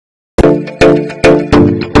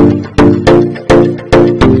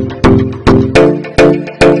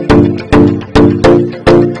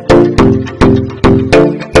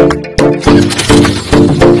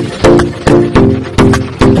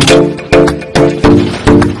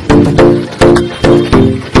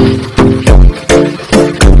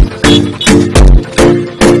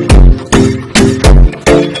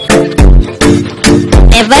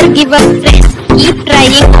Never give up, friends. Keep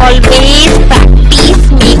trying. Always practice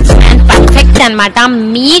makes man perfect అన్నమాట.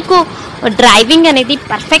 మీకు driving అనేది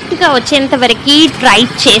పర్ఫెక్ట్గా వచ్చేంత వరకు ట్రై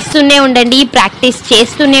చేస్తూనే ఉండండి, ప్రాక్టీస్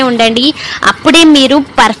చేస్తూనే ఉండండి. అప్పుడే మీరు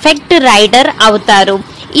పర్ఫెక్ట్ రైడర్ అవుతారు.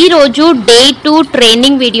 ఈరోజు డే 2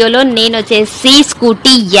 ట్రైనింగ్ వీడియోలో నేను వచ్చేసి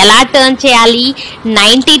స్కూటీ ఎలా టర్న్ చేయాలి,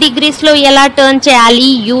 90 డిగ్రీస్లో ఎలా టర్న్ చేయాలి,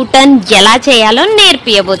 యూ టర్న్ ఎలా చేయాలో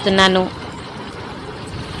నేర్పియబోతున్నాను.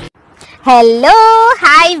 Hello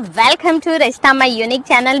hi, welcome to Rajitha my unique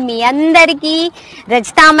channel. మీ అందరికీ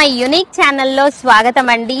రజితా మై యూనిక్ ఛానల్లో స్వాగతం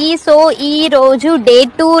అండి. సో ఈరోజు డే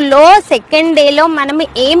 2లో సెకండ్ డేలో మనం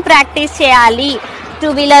ఏం ప్రాక్టీస్ చేయాలి,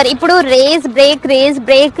 2 వీలర్. ఇప్పుడు రేస్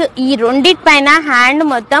బ్రేక్ ఈ రెండిటి పైన హ్యాండ్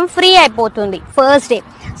మొత్తం ఫ్రీ అయిపోతుంది first day.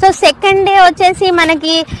 So second day వచ్చేసి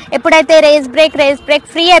మనకి ఎప్పుడైతే రేస్ బ్రేక్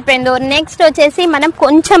ఫ్రీ అయిపోయిందో నెక్స్ట్ వచ్చేసి మనం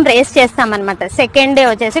కొంచెం రేస్ చేస్తామన్నమాట. సెకండ్ డే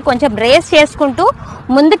వచ్చేసి కొంచెం రేస్ చేసుకుంటూ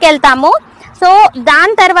ముందుకెళ్తాము. సో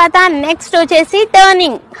దాని తర్వాత నెక్స్ట్ వచ్చేసి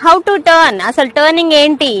టర్నింగ్, హౌ టు టర్న్, అసలు టర్నింగ్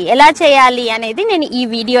ఏంటి, ఎలా చేయాలి అనేది నేను ఈ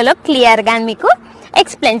వీడియోలో క్లియర్గా మీకు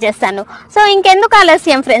ఎక్స్ప్లెయిన్ చేస్తాను. సో ఇంకెందుకు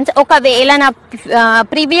ఆలస్యం ఫ్రెండ్స్, ఒకవేళ నా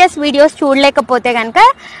ప్రీవియస్ వీడియోస్ చూడలేకపోతే కనుక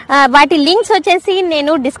వాటి లింక్స్ వచ్చేసి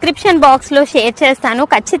నేను డిస్క్రిప్షన్ బాక్స్లో షేర్ చేస్తాను.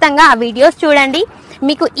 ఖచ్చితంగా ఆ వీడియోస్ చూడండి,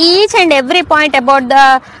 మీకు each and every point about the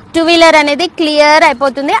 2 wheeler అనేది క్లియర్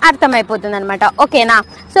అయిపోతుంది, అర్థమైపోతుంది అనమాట. ఓకేనా?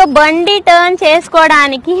 సో బండి టర్న్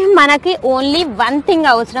చేసుకోవడానికి మనకి ఓన్లీ 1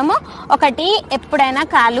 థింగ్ అవసరము. ఒకటి, ఎప్పుడైనా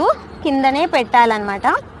కాలు కిందనే పెట్టాలన్నమాట.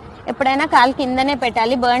 ఎప్పుడైనా కాలు కిందనే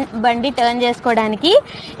పెట్టాలి బండి టర్న్ చేసుకోవడానికి.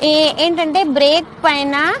 ఏంటంటే బ్రేక్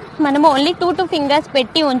పైన మనము ఓన్లీ 2 ఫింగర్స్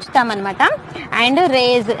పెట్టి ఉంచుతామన్నమాట. అండ్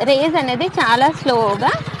రేజ్ అనేది చాలా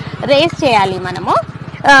స్లోగా రేస్ చేయాలి మనము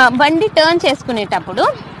బండి టర్న్ చేసుకునేటప్పుడు.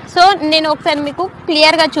 సో నేను ఒకసారి మీకు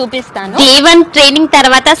క్లియర్ గా చూపిస్తాను. డే 1 ట్రైనింగ్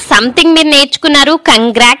తర్వాత సంథింగ్ మీరు నేర్చుకున్నారు,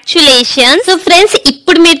 కంగ్రాచులేషన్స్. సో ఫ్రెండ్స్,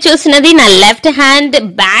 ఇప్పుడు మీరు చూసినది నా left hand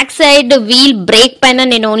back side wheel break పైన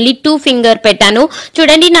నేను ఓన్లీ 2 ఫింగర్ పెట్టాను.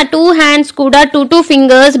 చూడండి, నా 2 హ్యాండ్స్ కూడా 2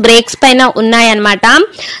 ఫింగర్స్ బ్రేక్స్ పైన ఉన్నాయన్నమాట.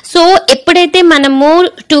 సో ఎప్పుడైతే మనము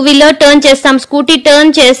 2 వీలర్ టర్న్ చేస్తాం, స్కూటీ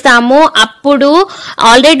టర్న్ చేస్తామో అప్పుడు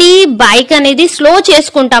ఆల్రెడీ బైక్ అనేది స్లో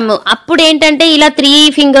చేసుకుంటాము. అప్పుడు ఏంటంటే ఇలా 3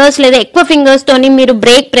 ఫింగర్స్ లేదా ఎక్కువ ఫింగర్స్ తోని మీరు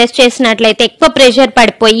బ్రేక్ ప్రెస్ చేసినట్లయితే ఎక్కువ ప్రెషర్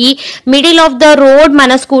పడిపోయి మిడిల్ ఆఫ్ ద రోడ్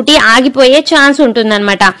మన స్కూటీ ఆగిపోయే ఛాన్స్ ఉంటుంది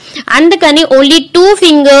అనమాట. అందుకని ఓన్లీ 2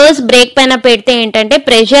 ఫింగర్స్ బ్రేక్ పైన పెడితే ఏంటంటే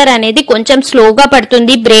ప్రెషర్ అనేది కొంచెం స్లోగా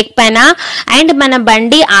పడుతుంది బ్రేక్ పైన, అండ్ మన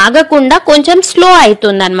బండి ఆగకుండా కొంచెం స్లో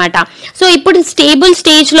అవుతుంది అనమాట. సో ఇప్పుడు స్టేబుల్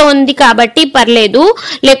స్టేజ్ లో ఉంది కాబట్టి పర్లేదు,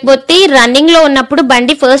 లేకపోతే రన్నింగ్ లో ఉన్నప్పుడు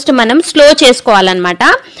బండి ఫస్ట్ మనం స్లో చేసుకోవాలన్నమాట.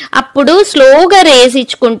 అప్పుడు స్లోగా రేస్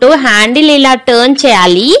ఇచ్చుకుంటూ హ్యాండిల్ ఇలా టర్న్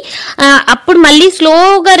చేయాలి. అప్పుడు మళ్ళీ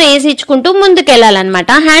స్లోగా రేస్ ఇచ్చుకుంటూ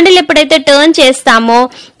ముందుకెళ్ళాలన్నమాట. హ్యాండిల్ ఎప్పుడైతే టర్న్ చేస్తామో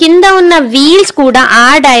కింద ఉన్న వీల్స్ కూడా ఆ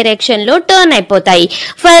డైరెక్షన్ లో టర్న్ అయిపోతాయి.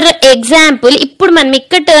 ఫర్ ఎగ్జాంపుల్, ఇప్పుడు మనం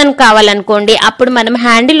ఇక్కడ టర్న్ కావాలనుకోండి, అప్పుడు మనం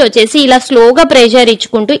హ్యాండిల్ వచ్చేసి ఇలా స్లోగా ప్రెషర్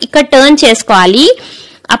ఇచ్చుకుంటూ ఇక్కడ టర్న్ చేసుకోవాలి.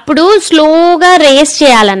 అప్పుడు స్లోగా రేస్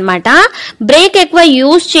చేయాలన్నమాట. బ్రేక్ ఎక్కువ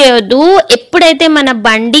యూజ్ చేయొద్దు. ఎప్పుడైతే మన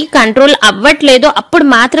బండి కంట్రోల్ అవ్వట్లేదో అప్పుడు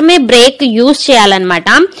మాత్రమే బ్రేక్ యూజ్ చేయాలన్నమాట.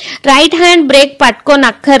 Right hand brake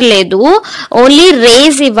పట్టుకోనక్కర్లేదు, only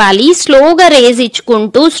race ఇవ్వాలి. స్లోగా రేస్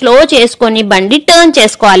ఇచ్చుకుంటూ స్లో చేసుకొని బండి టర్న్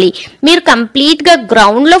చేసుకోవాలి. మీరు కంప్లీట్ గా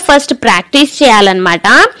గ్రౌండ్ లో ఫస్ట్ ప్రాక్టీస్ చేయాలన్నమాట.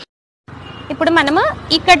 ఇప్పుడు మనము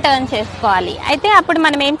ఇక్కడ టర్న్ చేసుకోవాలి. అయితే అప్పుడు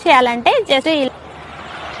మనం ఏం చేయాలంటే జస్ట్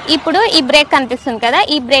ఇప్పుడు ఈ బ్రేక్ కనిపిస్తుంది కదా,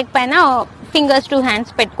 ఈ బ్రేక్ పైన ఫింగర్స్ 2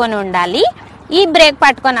 హ్యాండ్స్ పెట్టుకొని ఉండాలి. ఈ బ్రేక్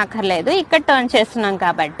పట్టుకొని అక్కర్లేదు, ఇక్కడ టర్న్ చేస్తున్నాం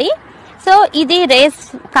కాబట్టి. సో ఇది రేస్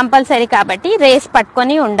కంపల్సరీ కాబట్టి రేస్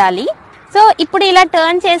పట్టుకొని ఉండాలి. సో ఇప్పుడు ఇలా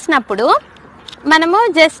టర్న్ చేసినప్పుడు మనము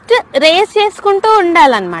జస్ట్ రేస్ చేసుకుంటూ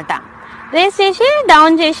ఉండాలన్నమాట. రేస్ చేసి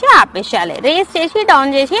డౌన్ చేసి ఆపేసేయాలి, రేస్ చేసి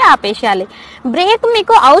డౌన్ చేసి ఆపేసేయాలి. బ్రేక్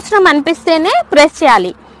మీకు అవసరం అనిపిస్తేనే ప్రెస్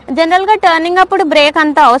చేయాలి. జనరల్ గా టర్నింగ్ అప్పుడు బ్రేక్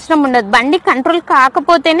అంత అవసరం ఉండదు, బండి కంట్రోల్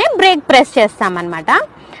కాకపోతేనే బ్రేక్ ప్రెస్ చేస్తామన్నమాట.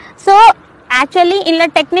 సో యాక్చువల్లీ ఇలా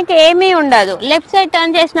టెక్నిక్ ఏమీ ఉండదు. లెఫ్ట్ సైడ్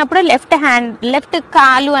టర్న్ చేసినప్పుడు లెఫ్ట్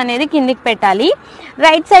కాలు అనేది కిందికి పెట్టాలి,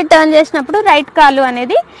 రైట్ సైడ్ టర్న్ చేసినప్పుడు రైట్ కాలు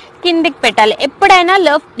అనేది కిందికి పెట్టాలి. ఎప్పుడైనా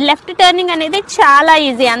లెఫ్ట్ టర్నింగ్ అనేది చాలా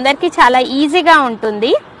ఈజీ, అందరికీ చాలా ఈజీగా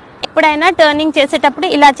ఉంటుంది. ఎప్పుడైనా టర్నింగ్ చేసేటప్పుడు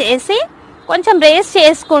ఇలా చేసి కొంచెం రేస్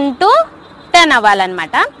చేసుకుంటూ టర్న్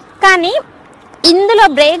అవ్వాలన్నమాట. కానీ ఇందులో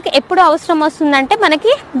బ్రేక్ ఎప్పుడు అవసరం వస్తుందంటే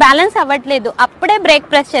మనకి బ్యాలెన్స్ అవ్వట్లేదు, అప్పుడే బ్రేక్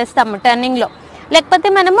ప్రెస్ చేస్తాము టర్నింగ్లో, లేకపోతే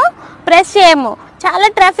మనము ప్రెస్ చేయము. చాలా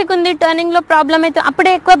ట్రాఫిక్ ఉంది, టర్నింగ్లో ప్రాబ్లం అయితే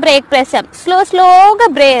అప్పుడే ఎక్కువ బ్రేక్ ప్రెస్ చేయం. స్లోగా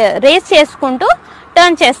రేస్ చేసుకుంటూ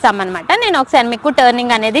టర్న్ చేస్తామన్నమాట. నేను ఒకసారి మీకు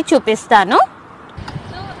టర్నింగ్ అనేది చూపిస్తాను.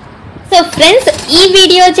 సో ఫ్రెండ్స్, ఈ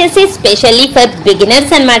వీడియో వచ్చేసి స్పెషల్లీ ఫర్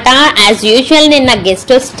బిగినర్స్ అనమాట. యాజ్ యూజువల్ నేను నా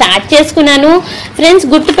గెస్ట్ స్టార్ట్ చేసుకున్నాను. ఫ్రెండ్స్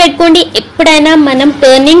గుర్తుపెట్టుకోండి, ఎప్పుడైనా మనం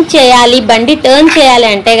టర్నింగ్ చేయాలి, బండి టర్న్ చేయాలి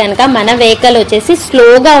అంటే కనుక మన వెహికల్ వచ్చేసి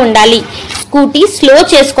స్లోగా ఉండాలి, స్కూటీ స్లో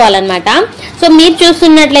చేసుకోవాలన్నమాట. సో మీరు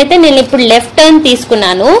చూస్తున్నట్లయితే నేను ఇప్పుడు లెఫ్ట్ టర్న్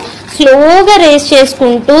తీసుకున్నాను, స్లోగా రేస్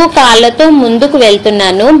చేసుకుంటూ కాళ్ళతో ముందుకు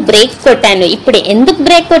వెళ్తున్నాను, బ్రేక్ కొట్టాను. ఇప్పుడు ఎందుకు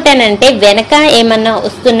బ్రేక్ కొట్టానంటే వెనక ఏమన్నా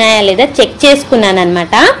వస్తున్నాయా లేదా చెక్ చేసుకున్నాను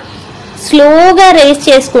అనమాట. స్లోగా రేస్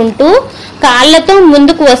చేసుకుంటూ కాళ్ళతో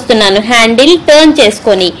ముందుకు వస్తున్నాను, హ్యాండిల్ టర్న్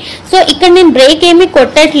చేసుకొని. సో ఇక్కడ నేను బ్రేక్ ఏమీ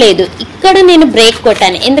కొట్టట్లేదు, ఇక్కడ నేను బ్రేక్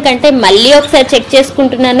కొట్టాను. ఎందుకంటే మళ్ళీ ఒకసారి చెక్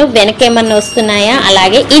చేసుకుంటున్నాను వెనక ఏమన్నా వస్తున్నాయా,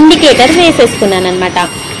 అలాగే ఇండికేటర్ వేసేసుకున్నాను అనమాట.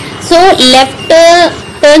 సో లెఫ్ట్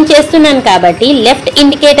టర్న్ చేస్తున్నాను కాబట్టి లెఫ్ట్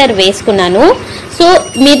ఇండికేటర్ వేసుకున్నాను. సో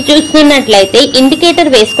మీరు చూస్తున్నట్లయితే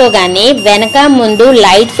ఇండికేటర్ వేసుకోగానే వెనక ముందు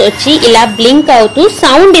లైట్స్ వచ్చి ఇలా బ్లింక్ అవుతూ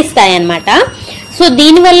సౌండ్ ఇస్తాయి అన్నమాట. సో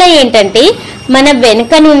దీనివల్ల ఏంటంటే మన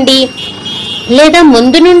వెనుక నుండి లేదా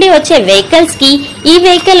ముందు నుండి వచ్చే వెహికల్స్కి ఈ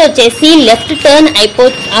వెహికల్ వచ్చేసి లెఫ్ట్ టర్న్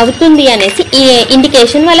అవుతుంది అనేసి ఈ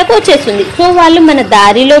ఇండికేషన్ వాళ్ళకు వచ్చేస్తుంది. సో వాళ్ళు మన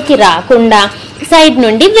దారిలోకి రాకుండా సైడ్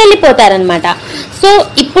నుండి వెళ్ళిపోతారనమాట. సో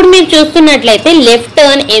ఇప్పుడు మీరు చూస్తున్నట్లయితే లెఫ్ట్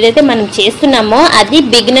టర్న్ ఏదైతే మనం చేస్తున్నామో అది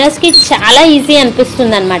బిగినర్స్కి చాలా ఈజీ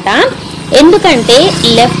అనిపిస్తుంది అనమాట. ఎందుకంటే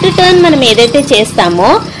లెఫ్ట్ టర్న్ మనం ఏదైతే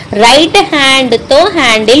చేస్తామో రైట్ హ్యాండ్తో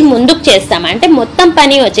హ్యాండిల్ ముందుకు చేస్తాం, అంటే మొత్తం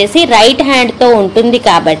పని వచ్చేసి రైట్ హ్యాండ్తో ఉంటుంది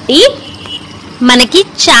కాబట్టి మనకి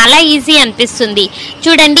చాలా ఈజీ అనిపిస్తుంది.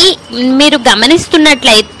 చూడండి, మీరు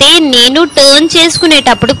గమనిస్తున్నట్లయితే నేను టర్న్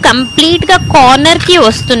చేసుకునేటప్పుడు కంప్లీట్గా కార్నర్కి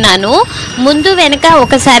వస్తున్నాను, ముందు వెనక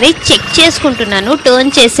ఒకసారి చెక్ చేసుకుంటున్నాను.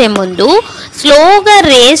 టర్న్ చేసే ముందు స్లోగా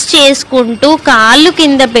రేస్ చేసుకుంటూ కాళ్ళు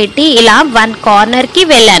కింద పెట్టి ఇలా 1 కార్నర్కి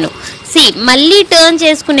వెళ్ళాను. మళ్ళీ టర్న్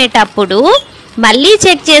చేసుకునేటప్పుడు మళ్ళీ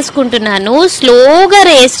చెక్ చేసుకుంటున్నాను, స్లోగా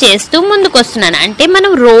రేస్ చేస్తూ ముందుకు వస్తున్నాను. అంటే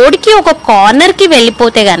మనం రోడ్కి ఒక కార్నర్కి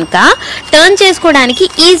వెళ్ళిపోతే కనుక టర్న్ చేసుకోవడానికి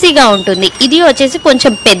ఈజీగా ఉంటుంది. ఇది వచ్చేసి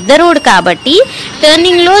కొంచెం పెద్ద రోడ్ కాబట్టి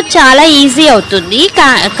టర్నింగ్లో చాలా ఈజీ అవుతుంది.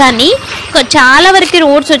 కానీ చాలా వరకు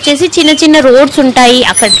రోడ్స్ వచ్చేసి చిన్న చిన్న రోడ్స్ ఉంటాయి,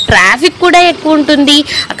 అక్కడ ట్రాఫిక్ కూడా ఎక్కువ ఉంటుంది,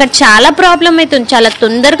 అక్కడ చాలా ప్రాబ్లం అవుతుంది, చాలా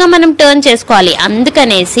తొందరగా మనం టర్న్ చేసుకోవాలి.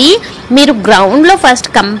 అందుకనేసి మీరు గ్రౌండ్లో ఫస్ట్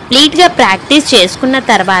కంప్లీట్గా ప్రాక్టీస్ చేసుకున్న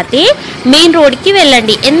తర్వాతే మెయిన్ రోడ్కి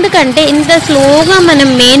వెళ్ళండి. ఎందుకంటే ఇంత స్లోగా మనం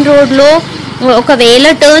మెయిన్ రోడ్లో ఒకవేళ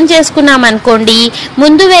టర్న్ చేసుకున్నాం అనుకోండి,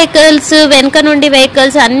 ముందు వెహికల్స్ వెనక నుండి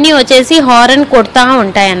వెహికల్స్ అన్నీ వచ్చేసి హార్న్ కొడతా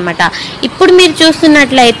ఉంటాయి అన్నమాట. ఇప్పుడు మీరు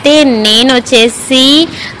చూస్తున్నట్లయితే నేను వచ్చేసి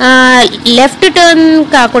లెఫ్ట్ టర్న్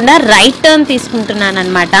కాకుండా రైట్ టర్న్ తీసుకుంటున్నాను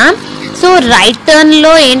అనమాట. సో రైట్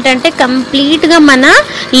టర్న్లో ఏంటంటే కంప్లీట్గా మన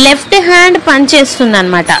లెఫ్ట్ హ్యాండ్ పనిచేస్తుంది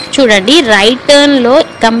అనమాట. చూడండి, రైట్ టర్న్లో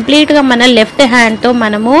కంప్లీట్గా మన లెఫ్ట్ హ్యాండ్తో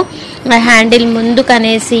మనము హ్యాండిల్ ముందుకు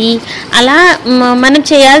అనేసి అలా మనం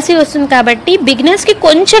చేయాల్సి వస్తుంది. కాబట్టి బిగినర్స్కి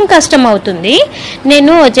కొంచెం కష్టం అవుతుంది.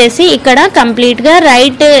 నేను వచ్చేసి ఇక్కడ కంప్లీట్గా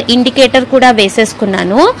రైట్ ఇండికేటర్ కూడా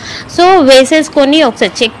వేసేసుకున్నాను. సో వేసేసుకొని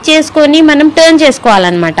ఒకసారి చెక్ చేసుకొని మనం టర్న్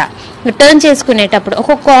చేసుకోవాలన్నమాట. టర్న్ చేసుకునేటప్పుడు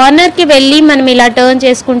ఒక కార్నర్కి వెళ్ళి మనం ఇలా టర్న్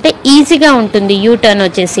చేసుకుంటే ఈజీగా ఉంటుంది యూ టర్న్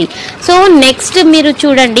వచ్చేసి. సో నెక్స్ట్ మీరు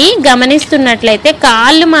చూడండి, గమనిస్తున్నట్లయితే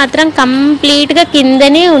కాళ్ళు మాత్రం కంప్లీట్గా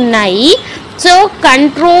కిందనే ఉన్నాయి. సో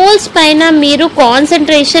కంట్రోల్స్ పైన మీరు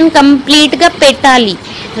కాన్సన్ట్రేషన్ కంప్లీట్గా పెట్టాలి.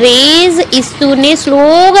 రేజ్ ఇస్తూనే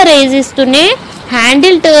స్లోగా రేజ్ ఇస్తూనే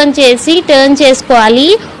హ్యాండిల్ టర్న్ చేసుకోవాలి.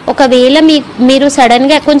 ఒకవేళ మీరు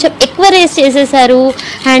సడన్గా కొంచెం ఎక్కువ రేస్ చేసేసారు,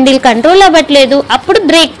 హ్యాండిల్ కంట్రోల్ అవ్వట్లేదు, అప్పుడు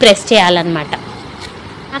బ్రేక్ ప్రెస్ చేయాలన్నమాట.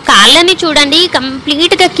 ఆ కాళ్ళని చూడండి,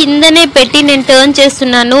 కంప్లీట్గా కిందనే పెట్టి నేను టర్న్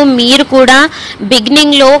చేస్తున్నాను. మీరు కూడా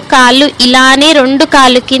బిగినింగ్లో కాళ్ళు ఇలానే 2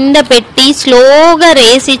 కాళ్ళు కింద పెట్టి స్లోగా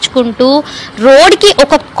రేస్ ఇచ్చుకుంటూ రోడ్కి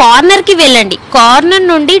ఒక కార్నర్కి వెళ్ళండి. కార్నర్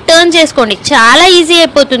నుండి టర్న్ చేసుకోండి, చాలా ఈజీ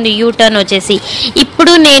అయిపోతుంది యూ టర్న్ వచ్చేసి.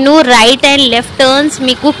 ఇప్పుడు నేను రైట్ అండ్ లెఫ్ట్ టర్న్స్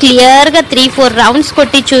మీకు క్లియర్గా 3-4 రౌండ్స్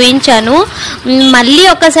కొట్టి చూపించాను. మళ్ళీ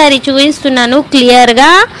ఒకసారి చూపిస్తున్నాను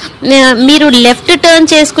క్లియర్గా. మీరు లెఫ్ట్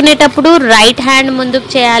టర్న్ చేసుకునేటప్పుడు రైట్ హ్యాండ్ ముందుకు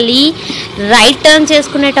చేయాలి, రైట్ టర్న్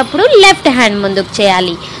చేసుకునేటప్పుడు లెఫ్ట్ హ్యాండ్ ముందుకు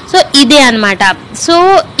చేయాలి. సో ఇదే అన్నమాట. సో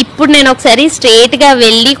ఇప్పుడు నేను ఒకసారి స్ట్రైట్గా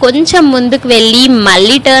వెళ్ళి కొంచెం ముందుకు వెళ్ళి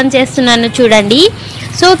మళ్ళీ టర్న్ చేస్తున్నాను చూడండి.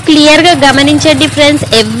 సో క్లియర్గా గమనించండి ఫ్రెండ్స్,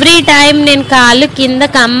 ఎవ్రీ టైం నేను కాళ్ళు కింద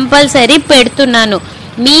కంపల్సరీ పెడుతున్నాను.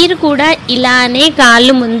 మీరు కూడా ఇలానే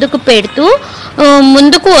కాళ్ళు ముందుకు పెడుతూ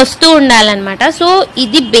ముందుకు వస్తూ ఉండాలన్నమాట. సో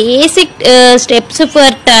ఇది బేసిక్ స్టెప్స్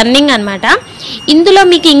ఫర్ టర్నింగ్ అనమాట. ఇందులో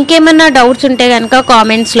మీకు ఇంకేమన్నా డౌట్స్ ఉంటే కనుక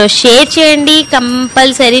కామెంట్స్లో షేర్ చేయండి,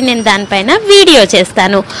 కంపల్సరీ నేను దానిపైన వీడియో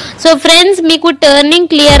చేస్తాను. సో ఫ్రెండ్స్, మీకు టర్నింగ్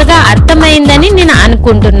క్లియర్గా అర్థమైందని నేను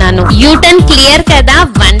అనుకుంటున్నాను. యూటర్న్ క్లియర్ కదా,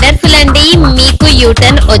 వండర్ఫుల్ అండి, మీకు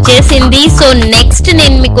యూటర్న్ వచ్చేసింది. సో నెక్స్ట్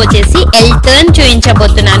నేను మీకు వచ్చేసి ఎల్ టర్న్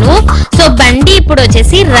చూపించబోతున్నాను. సో బండి ఇప్పుడు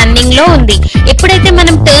వచ్చేసి రన్నింగ్ లో ఉంది. ఎప్పుడైతే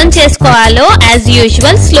మనం టర్న్ చేసుకోవాలో యాజ్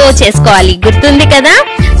యూజువల్ స్లో చేసుకోవాలి, గుర్తుంది కదా.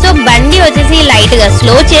 సో బండి వచ్చేసి లైట్ గా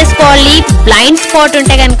స్లో చేసుకోవాలి. బ్లైండ్ స్పాట్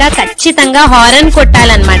ఉంటే కనుక ఖచ్చితంగా హారన్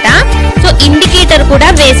కొట్టాలన్నమాట. సో ఇండికేటర్ కూడా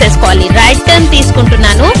వేసేసుకోవాలి. రైట్ టర్న్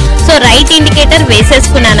తీసుకుంటున్నాను, సో రైట్ ఇండికేటర్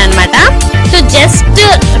వేసేసుకున్నాను అనమాట. సో జస్ట్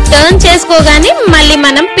టర్న్ చేసుకోగానే మళ్ళీ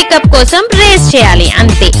మనం పికప్ కోసం రేస్ చేయాలి,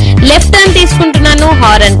 అంతే. లెఫ్ట్ టర్న్ తీసుకుంటున్నాను,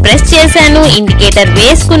 హారన్ ప్రెస్ చేశాను, ఇండికేటర్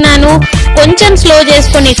వేసుకున్నాను, కొంచెం స్లో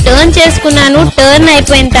చేసుకొని టర్న్ చేసుకున్నాను. టర్న్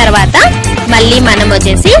అయిపోయిన తర్వాత మళ్ళీ మనం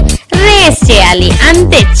వచ్చేసి రేస్ చేయాలి,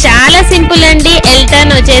 అంతే. చాలా సింపుల్ అండి. ఎల్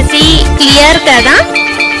టర్న్ వచ్చేసి క్లియర్ కదా.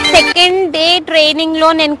 సెకండ్ డే ట్రైనింగ్ లో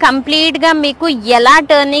నేను కంప్లీట్ గా మీకు ఎలా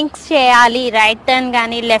టర్నింగ్స్ చేయాలి, రైట్ టర్న్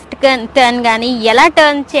కానీ లెఫ్ట్ టర్న్ కానీ ఎలా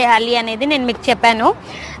టర్న్ చేయాలి అనేది నేను మీకు చెప్పాను.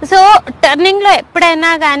 సో టర్నింగ్ లో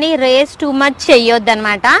ఎప్పుడైనా కానీ రేస్ టూ మచ్ చెయ్యొద్దు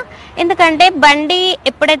అనమాట. ఎందుకంటే బండి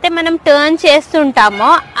ఎప్పుడైతే మనం టర్న్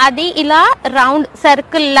చేస్తుంటామో అది ఇలా రౌండ్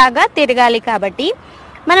సర్కిల్ లాగా తిరగాలి. కాబట్టి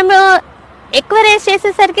మనము ఎక్కువ రేస్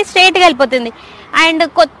చేసేసరికి స్ట్రైట్గా వెళ్ళిపోతుంది. అండ్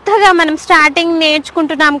కొత్తగా మనం స్టార్టింగ్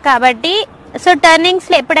నేర్చుకుంటున్నాం కాబట్టి సో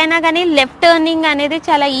టర్నింగ్స్లో ఎప్పుడైనా కానీ లెఫ్ట్ టర్నింగ్ అనేది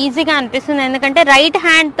చాలా ఈజీగా అనిపిస్తుంది. ఎందుకంటే రైట్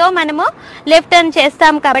హ్యాండ్తో మనము లెఫ్ట్ టర్న్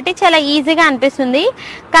చేస్తాం కాబట్టి చాలా ఈజీగా అనిపిస్తుంది.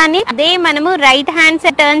 కానీ అదే మనము రైట్ హ్యాండ్స్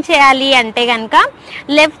టర్న్ చేయాలి అంటే కనుక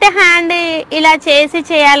లెఫ్ట్ హ్యాండ్ ఇలా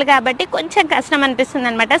చేయాలి కాబట్టి కొంచెం కష్టం అనిపిస్తుంది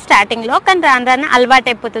అనమాట స్టార్టింగ్లో. కానీ రాను రాను అలవాటు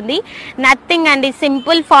అయిపోతుంది. నథింగ్ అండి,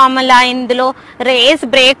 సింపుల్ ఫార్ములా ఇందులో. రేస్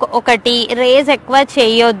బ్రేక్ ఒకటి, రేస్ ఎక్కువ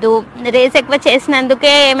చేయొద్దు. రేస్ ఎక్కువ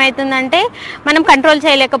చేసినందుకే ఏమవుతుందంటే మనం కంట్రోల్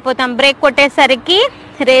చేయలేకపోతాం. బ్రేక్ కొట్టేసరికి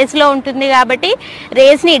రేస్లో ఉంటుంది కాబట్టి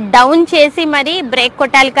రేస్ని డౌన్ చేసి మరి బ్రేక్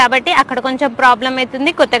కొట్టాలి కాబట్టి అక్కడ కొంచెం ప్రాబ్లం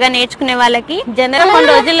అవుతుంది కొత్తగా నేర్చుకునే వాళ్ళకి. జనరల్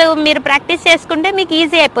కొన్ని రోజులు మీరు ప్రాక్టీస్ చేసుకుంటే మీకు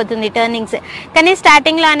ఈజీ అయిపోతుంది టర్నింగ్స్. కానీ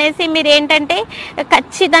స్టార్టింగ్లో అనేసి మీరు ఏంటంటే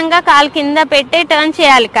ఖచ్చితంగా కాలు కింద పెట్టే టర్న్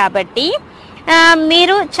చేయాలి కాబట్టి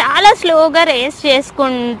మీరు చాలా స్లోగా రేస్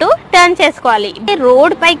చేసుకుంటూ టర్న్ చేసుకోవాలి.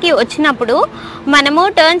 రోడ్ పైకి వచ్చినప్పుడు మనము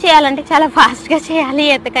టర్న్ చేయాలంటే చాలా ఫాస్ట్గా చేయాలి.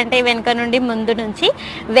 ఎందుకంటే వెనుక నుండి ముందు నుంచి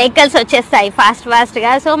వెహికల్స్ వచ్చేస్తాయి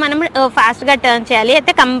ఫాస్ట్గా. సో మనం ఫాస్ట్గా టర్న్ చేయాలి.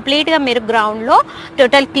 అయితే కంప్లీట్గా మీరు గ్రౌండ్లో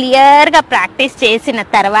టోటల్ క్లియర్గా ప్రాక్టీస్ చేసిన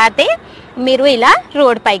తర్వాతే మీరు ఇలా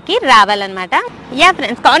రోడ్ పైకి రావాలన్నమాట. యా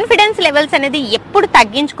ఫ్రెండ్స్, కాన్ఫిడెన్స్ లెవెల్స్ అనేది ఎప్పుడు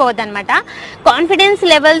తగ్గించుకోవద్దు అనమాట. కాన్ఫిడెన్స్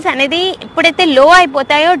లెవెల్స్ అనేది ఎప్పుడైతే లో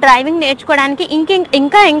అయిపోతాయో డ్రైవింగ్ నేర్చుకోవడానికి ఇంకా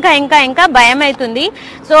ఇంకా ఇంకా ఇంకా భయం అవుతుంది.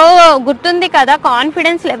 సో గుర్తుంది కదా,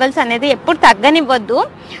 కాన్ఫిడెన్స్ లెవెల్స్ అనేది ఎప్పుడు తగ్గనివ్వద్దు.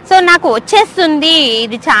 సో నాకు వచ్చేస్తుంది,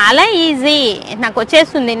 ఇది చాలా ఈజీ, నాకు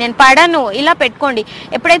వచ్చేస్తుంది, నేను పడను, ఇలా పెట్టుకోండి.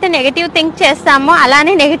 ఎప్పుడైతే నెగిటివ్ థింక్ చేస్తామో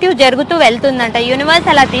అలానే నెగిటివ్ జరుగుతూ వెళ్తుందంట. యూనివర్స్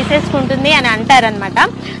అలా తీసేసుకుంటుంది అని అంటారనమాట.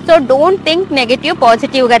 సో డోంట్ థింక్ నెగిటివ్,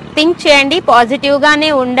 పాజిటివ్గా థింక్ చేయండి, పాజిటివ్గానే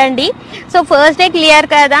ఉండండి. సో ఫస్ట్ డే క్లియర్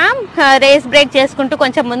కదా, రేస్ బ్రేక్ చేసుకుంటూ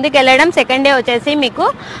కొంచెం ముందుకు వెళ్ళడం. సెకండ్ డే వచ్చేసి మీకు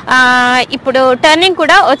ఇప్పుడు టర్నింగ్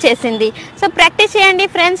కూడా వచ్చేసింది. సో ప్రాక్టీస్ చేయండి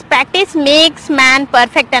friends. Practice makes man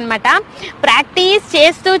perfect అనమాట. ప్రాక్టీస్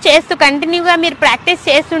చేస్తూ కంటిన్యూగా మీరు ప్రాక్టీస్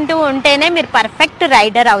చేస్తుంటూ ఉంటేనే మీరు పర్ఫెక్ట్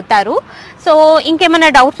రైడర్ అవుతారు. సో ఇంకేమైనా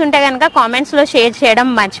డౌట్స్ ఉంటే కనుక కామెంట్స్లో షేర్ చేయడం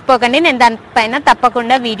మర్చిపోకండి, నేను దానిపైన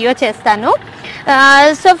తప్పకుండా వీడియో చేస్తాను.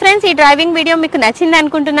 సో ఫ్రెండ్స్, ఈ డ్రైవింగ్ వీడియో మీకు నచ్చింది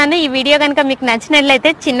అనుకుంటున్నాను. ఈ వీడియో కనుక మీకు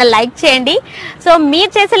నచ్చినట్లయితే చిన్న లైక్ చేయండి. సో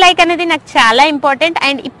మీరు చేసే లైక్ అనేది నాకు చాలా ఇంపార్టెంట్.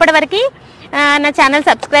 అండ్ ఇప్పటివరకు నా ఛానల్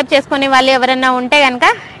సబ్స్క్రైబ్ చేసుకునే వాళ్ళు ఎవరైనా ఉంటే కనుక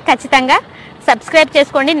ఖచ్చితంగా సబ్స్క్రైబ్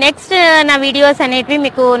చేసుకోండి. నెక్స్ట్ నా వీడియోస్ అనేటివి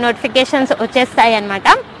మీకు నోటిఫికేషన్స్ వచ్చేస్తాయి అన్నమాట.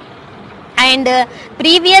 అండ్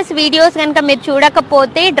ప్రీవియస్ వీడియోస్ కనుక మీరు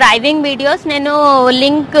చూడకపోతే డ్రైవింగ్ వీడియోస్ నేను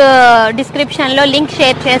లింక్ డిస్క్రిప్షన్లో లింక్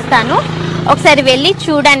షేర్ చేస్తాను, ఒకసారి వెళ్ళి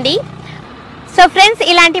చూడండి. సో ఫ్రెండ్స్,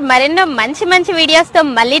 ఇలాంటి మరెన్నో మంచి మంచి వీడియోస్తో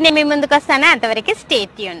మళ్ళీ నేను మీ ముందుకు వస్తాను. అంతవరకు stay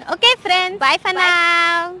tune. Okay friends, by for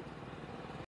now.